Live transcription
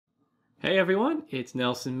Hey everyone, it's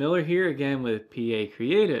Nelson Miller here again with PA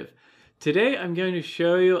Creative. Today I'm going to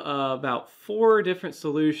show you about 4 different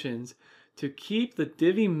solutions to keep the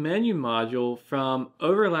Divi menu module from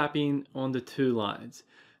overlapping on the 2 lines.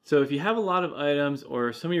 So if you have a lot of items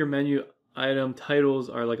or some of your menu item titles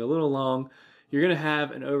are like a little long, you're going to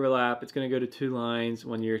have an overlap. It's going to go to 2 lines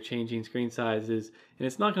when you're changing screen sizes, and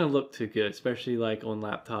it's not going to look too good, especially like on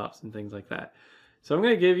laptops and things like that. So I'm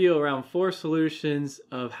going to give you around 4 solutions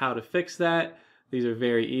of how to fix that. These are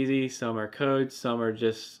very easy. Some are codes, some are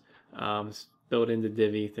just built into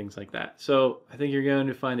Divi, things like that. So I think you're going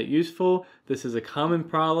to find it useful. This is a common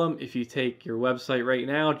problem. If you take your website right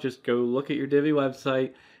now, just go look at your Divi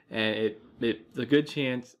website, and it's a good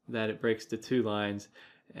chance that it breaks to 2 lines.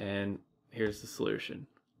 And here's the solution.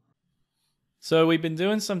 So we've been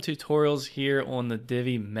doing some tutorials here on the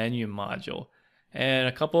Divi menu module, and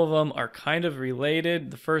a couple of them are kind of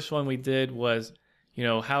related. The first one we did was,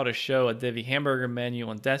 how to show a Divi hamburger menu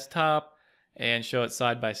on desktop and show it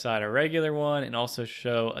side by side a regular one, and also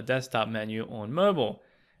show a desktop menu on mobile.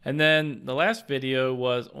 And then the last video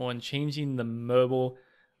was on changing the mobile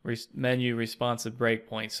menu responsive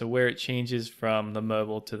breakpoint, so where it changes from the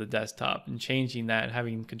mobile to the desktop, and changing that,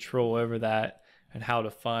 having control over that, and how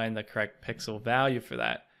to find the correct pixel value for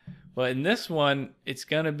that. But in this one, it's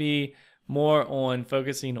going to be more on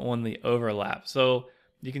focusing on the overlap. So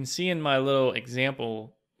you can see in my little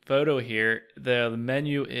example photo here, the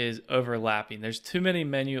menu is overlapping. There's too many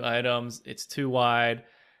menu items. It's too wide.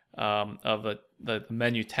 The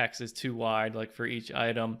menu text is too wide, like for each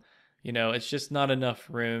item. It's just not enough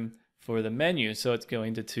room for the menu, so it's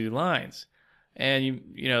going to 2 lines.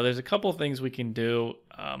 And there's a couple things we can do.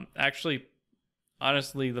 Actually,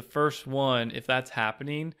 honestly, the first one, if that's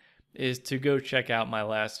happening, is to go check out my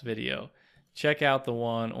last video. Check out the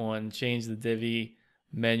one on change the Divi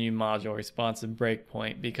menu module responsive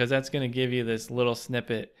breakpoint, because that's going to give you this little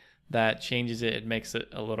snippet that changes it. It makes it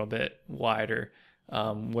a little bit wider,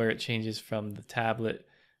 where it changes from the tablet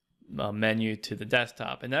menu to the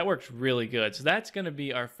desktop, and that works really good. So that's going to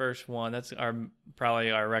be our first one. That's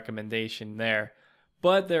probably our recommendation there.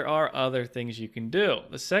 But there are other things you can do.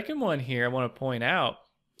 The second one here I want to point out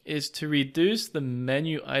is to reduce the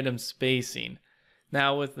menu item spacing.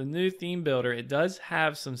 Now with the new theme builder, it does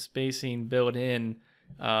have some spacing built in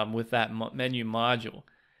with that menu module.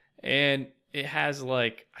 And it has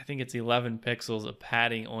I think it's 11 pixels of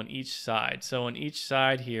padding on each side. So on each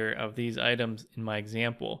side here of these items in my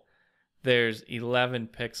example, there's 11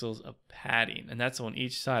 pixels of padding. And that's on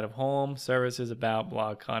each side of home, services, about,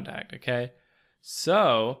 blog, contact, okay?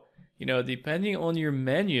 So, depending on your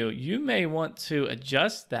menu, you may want to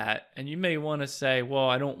adjust that, and you may want to say, well,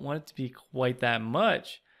 I don't want it to be quite that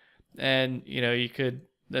much. And, you could,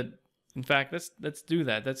 in fact, let's do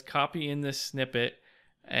that. Let's copy in this snippet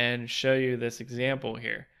and show you this example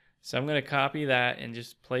here. So I'm going to copy that and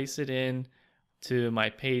just place it in to my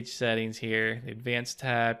page settings here, the advanced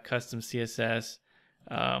tab, custom CSS,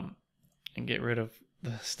 and get rid of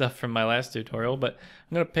the stuff from my last tutorial, but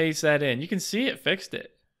I'm going to paste that in. You can see it fixed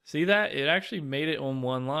it. See that? It actually made it on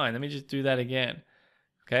 1 line. Let me just do that again.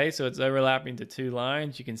 Okay, so it's overlapping to 2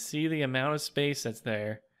 lines. You can see the amount of space that's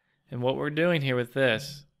there. And what we're doing here with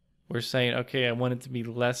this, we're saying, okay, I want it to be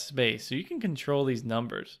less space. So you can control these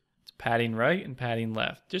numbers. It's padding right and padding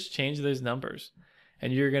left. Just change those numbers.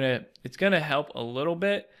 And it's gonna help a little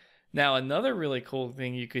bit. Now, another really cool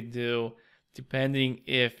thing you could do, depending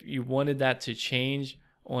if you wanted that to change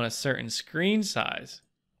on a certain screen size.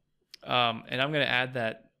 And I'm going to add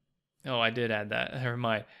that. Oh, I did add that. Never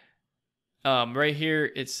mind. Right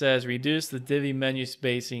here, it says reduce the Divi menu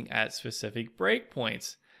spacing at specific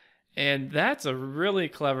breakpoints. And that's a really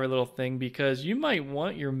clever little thing, because you might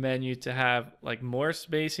want your menu to have more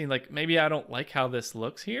spacing. Maybe I don't like how this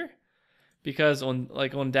looks here, because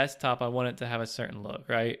on desktop, I want it to have a certain look,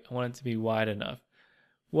 right? I want it to be wide enough.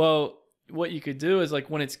 Well, what you could do is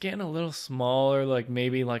when it's getting a little smaller,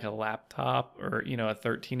 maybe a laptop, or a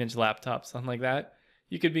 13-inch laptop, something like that,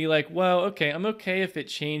 you could be well, okay, I'm okay if it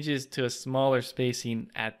changes to a smaller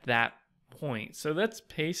spacing at that point. So let's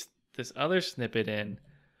paste this other snippet in.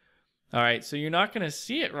 All right, so you're not going to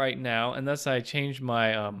see it right now unless I change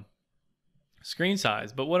my screen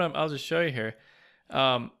size. But I'll just show you here.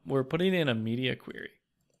 We're putting in a media query,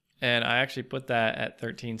 and I actually put that at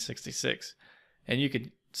 1366, and you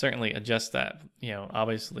could certainly adjust that,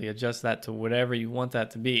 obviously adjust that to whatever you want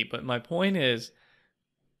that to be. But my point is,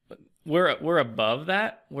 we're above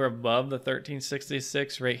that. We're above the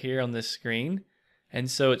 1366 right here on this screen. And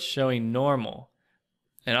so it's showing normal.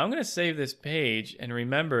 And I'm going to save this page, and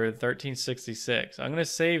remember 1366. I'm going to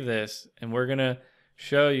save this, and we're going to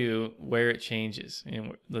show you where it changes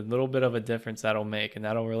and the little bit of a difference that'll make, and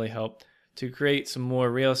that'll really help to create some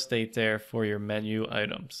more real estate there for your menu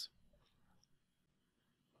items.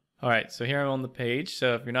 All right, so here I'm on the page.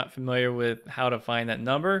 So if you're not familiar with how to find that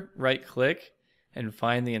number, right click and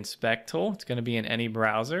find the inspect tool. It's going to be in any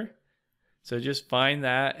browser. So just find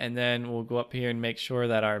that, and then we'll go up here and make sure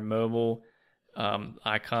that our mobile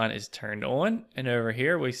icon is turned on. And over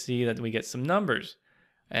here we see that we get some numbers,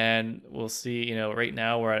 and we'll see, you know, right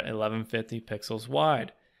now we're at 1150 pixels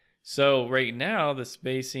wide. So right now the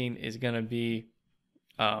spacing is going to be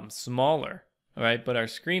smaller. All right, but our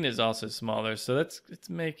screen is also smaller. So let's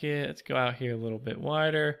go out here a little bit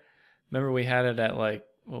wider. Remember we had it at like,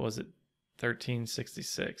 what was it?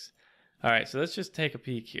 1366. All right, so let's just take a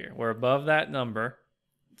peek here. We're above that number.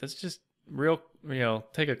 Let's just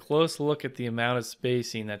take a close look at the amount of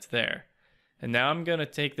spacing that's there. And now I'm gonna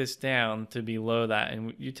take this down to below that,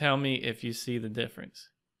 and you tell me if you see the difference.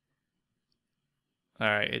 All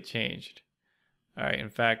right, it changed. All right, in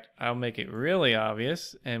fact, I'll make it really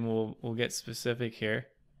obvious, and we'll get specific here.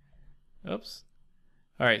 Oops.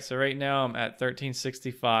 All right, so right now I'm at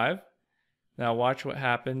 1365. Now watch what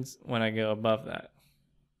happens when I go above that.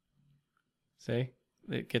 See?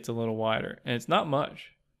 It gets a little wider, and it's not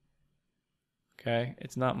much. Okay,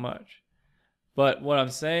 it's not much. But what I'm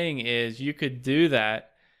saying is you could do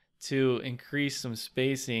that to increase some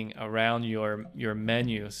spacing around your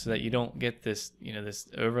menu so that you don't get this, this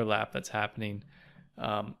overlap that's happening.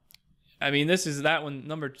 I mean, that one,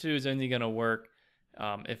 number 2 is only going to work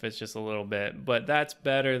if it's just a little bit, but that's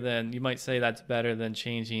better than, you might say that's better than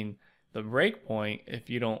changing the breakpoint if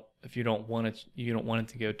you don't want it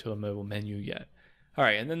to go to a mobile menu yet. All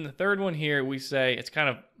right, and then the third one here, we say it's kind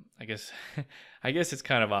of, I guess it's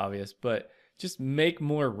kind of obvious, but just make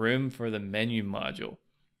more room for the menu module.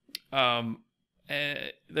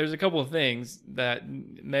 There's a couple of things that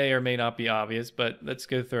may or may not be obvious, but let's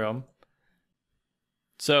go through them.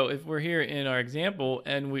 So if we're here in our example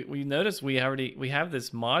and we notice we have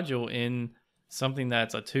this module in something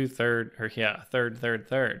that's a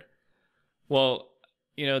third. Well,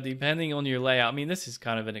 depending on your layout, I mean, this is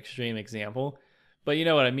kind of an extreme example, but you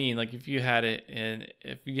know what I mean? Like if you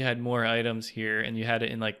had more items here and you had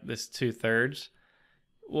it in like this 2/3,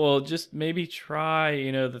 well, just maybe try,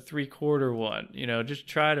 the 3/4 one, just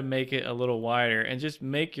try to make it a little wider and just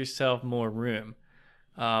make yourself more room.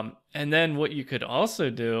 And then what you could also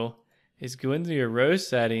do is go into your row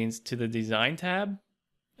settings to the design tab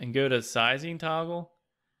and go to sizing toggle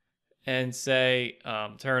and say,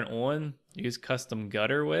 turn on, use custom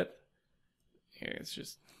gutter width. Here, it's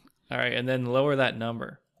just, all right. And then lower that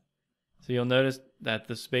number. So you'll notice that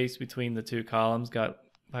the space between the 2 columns got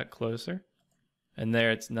closer, and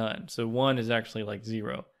there it's none. So 1 is actually like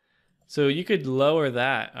 0. So you could lower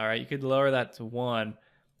that. All right. You could lower that to 1.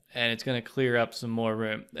 And it's going to clear up some more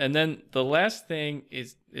room. And then the last thing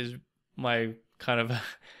is my kind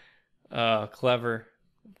of clever,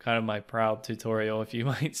 kind of my proud tutorial, if you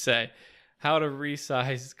might say, how to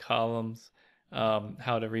resize columns,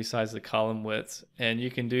 how to resize the column widths. And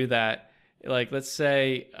you can do that. Like, let's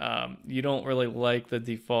say you don't really like the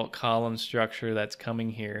default column structure that's coming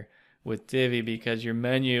here with Divi because your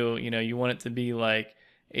menu, you want it to be like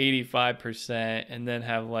 85% and then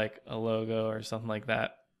have like a logo or something like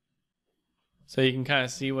that. So you can kind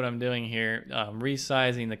of see what I'm doing here,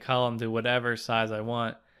 resizing the column to whatever size I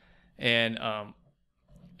want. And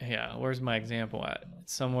yeah, where's my example at?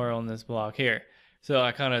 It's somewhere on this block here. So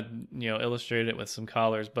I kind of, illustrated it with some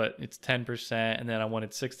colors, but it's 10%. And then I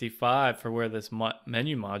wanted 65 for where this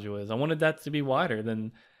menu module is. I wanted that to be wider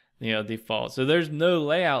than, default. So there's no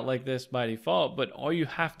layout like this by default, but all you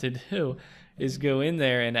have to do is go in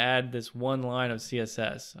there and add this one line of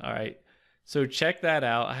CSS. All right. So check that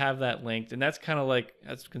out. I have that linked, and that's kind of like,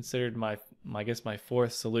 that's considered my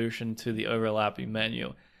 4th solution to the overlapping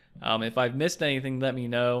menu. If I've missed anything, let me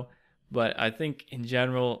know. But I think in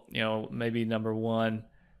general, maybe number 1,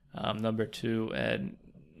 number 2, and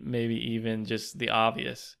maybe even just the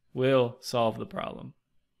obvious will solve the problem.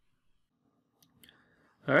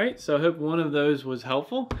 All right, so I hope one of those was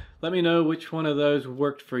helpful. Let me know which one of those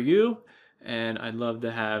worked for you. And I'd love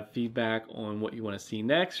to have feedback on what you want to see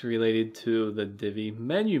next related to the Divi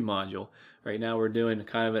menu module. Right now we're doing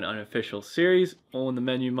kind of an unofficial series on the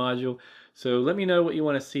menu module. So let me know what you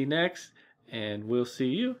want to see next, and we'll see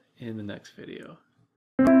you in the next video.